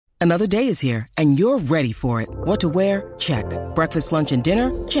Another day is here, and you're ready for it. What to wear? Check. Breakfast, lunch, and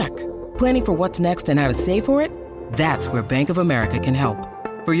dinner? Check. Planning for what's next and how to save for it? That's where Bank of America can help.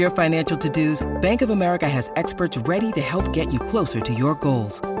 For your financial to-dos, Bank of America has experts ready to help get you closer to your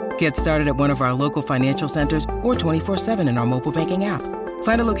goals. Get started at one of our local financial centers or 24/7 in our mobile banking app.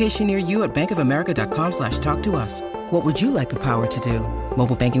 Find a location near you at bankofamerica.com/talktous. What would you like the power to do?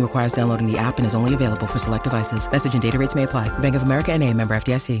 Mobile banking requires downloading the app and is only available for select devices. Message and data rates may apply. Bank of America N.A., member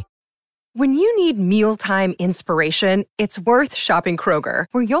FDIC. When you need mealtime inspiration, it's worth shopping Kroger,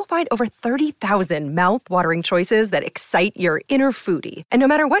 where you'll find over 30,000 mouth-watering choices that excite your inner foodie. And no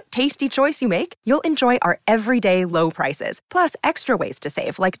matter what tasty choice you make, you'll enjoy our everyday low prices, plus extra ways to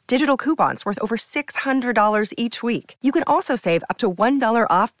save, like digital coupons worth over $600 each week. You can also save up to $1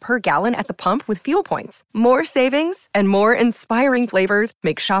 off per gallon at the pump with fuel points. More savings and more inspiring flavors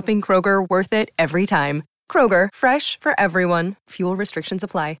make shopping Kroger worth it every time. Kroger, fresh for everyone. Fuel restrictions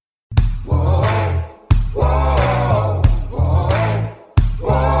apply. Whoa, whoa, whoa,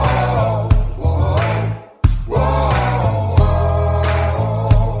 whoa, whoa, whoa.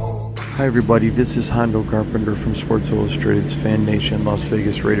 Hi everybody, this is Hondo Carpenter from Sports Illustrated's Fan Nation Las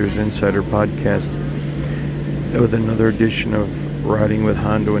Vegas Raiders Insider Podcast with another edition of Riding with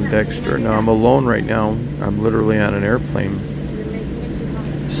Hondo and Dexter. Now I'm alone right now. I'm literally on an airplane,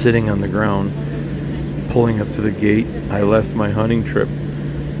 sitting on the ground, pulling up to the gate. I left my hunting trip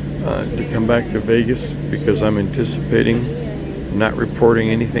to come back to Vegas because I'm anticipating, not reporting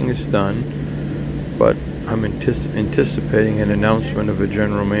anything is done, but I'm anticipating an announcement of a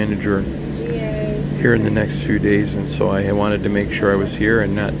general manager here in the next few days, and so I wanted to make sure I was here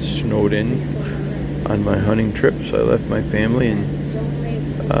and not snowed in on my hunting trip. So I left my family and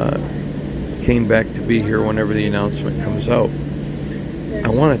came back to be here whenever the announcement comes out. I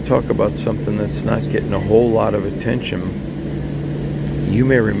want to talk about something that's not getting a whole lot of attention. You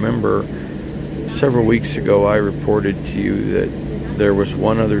may remember several weeks ago I reported to you that there was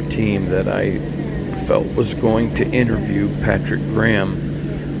one other team that I felt was going to interview Patrick Graham.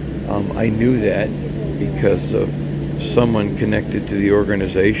 I knew that because of someone connected to the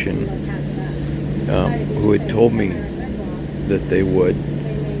organization who had told me that they would.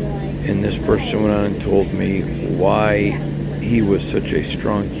 And this person went on and told me why he was such a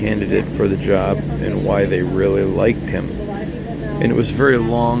strong candidate for the job and why they really liked him. And it was a very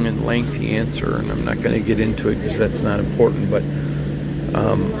long and lengthy answer, and I'm not going to get into it because that's not important, but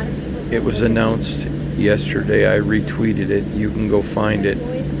it was announced yesterday. I retweeted it. You can go find it.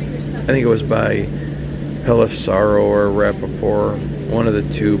 I think it was by Pelissaro or Rappaport, one of the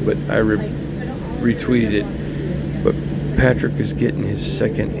two, but I retweeted it. But Patrick is getting his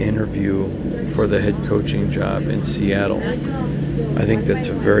second interview for the head coaching job in Seattle. I think that's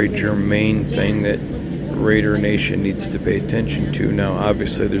a very germane thing that Raider Nation needs to pay attention to. Now,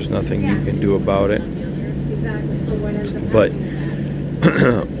 obviously, there's nothing you can do about it. But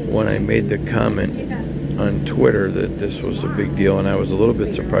when I made the comment on Twitter that this was a big deal, and I was a little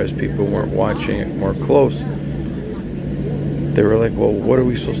bit surprised people weren't watching it more close, they were like, well, what are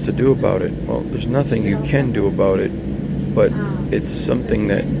we supposed to do about it? Well, there's nothing you can do about it, but it's something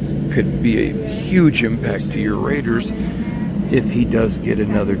that could be a huge impact to your Raiders if he does get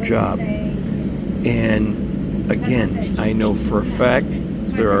another job. And again, I know for a fact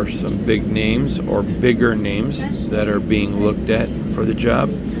there are some big names or bigger names that are being looked at for the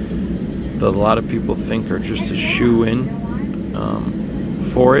job that a lot of people think are just a shoe-in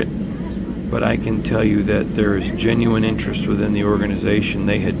for it. But I can tell you that there is genuine interest within the organization.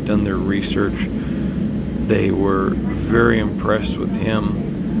 They had done their research. They were very impressed with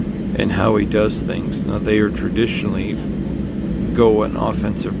him and how he does things. Now, they are traditionally go an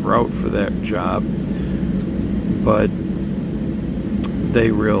offensive route for that job, but they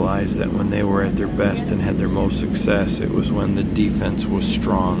realized that when they were at their best and had their most success, it was when the defense was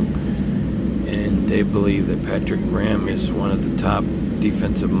strong. And they believe that Patrick Graham is one of the top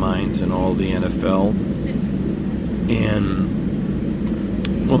defensive minds in all the NFL. And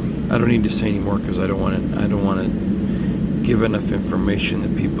well, I don't need to say any more because I don't want to give enough information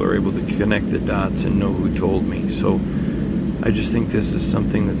that people are able to connect the dots and know who told me. So I just think this is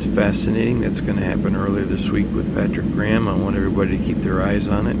something that's fascinating that's going to happen earlier this week with Patrick Graham. I want everybody to keep their eyes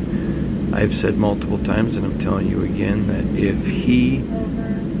on it. I've said multiple times, and I'm telling you again, that if he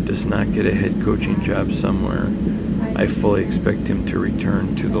does not get a head coaching job somewhere, I fully expect him to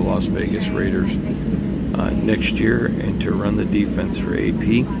return to the Las Vegas Raiders next year and to run the defense for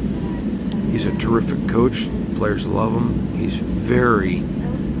AP. He's a terrific coach. Players love him. He's very,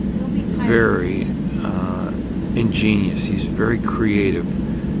 very ingenious. He's very creative,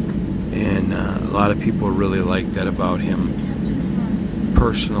 and a lot of people really like that about him.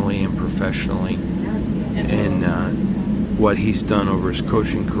 personally and professionally, and what he's done over his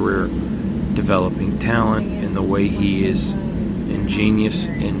coaching career, developing talent, and the way he is ingenious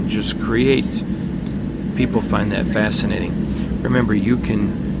and just creates. People find that fascinating. Remember, you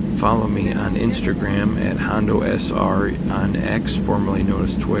can follow me on Instagram at Hondo SR, on X, formerly known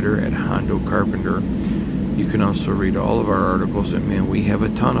as Twitter, at Hondo Carpenter. You can also read all of our articles, and man, we have a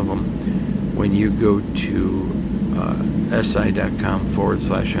ton of them. When you go to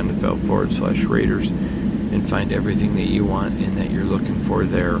si.com/NFL/Raiders and find everything that you want and that you're looking for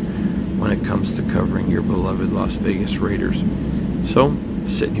there when it comes to covering your beloved Las Vegas Raiders. So,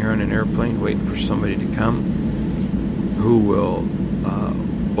 sitting here on an airplane waiting for somebody to come who will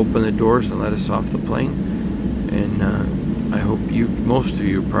open the doors and let us off the plane. And I hope most of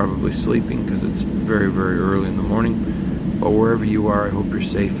you are probably sleeping because it's very, very early in the morning. But wherever you are, I hope you're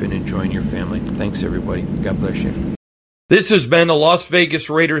safe and enjoying your family. Thanks, everybody. God bless you. This has been a Las Vegas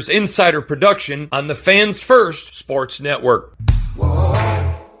Raiders Insider production on the Fans First Sports Network. Whoa.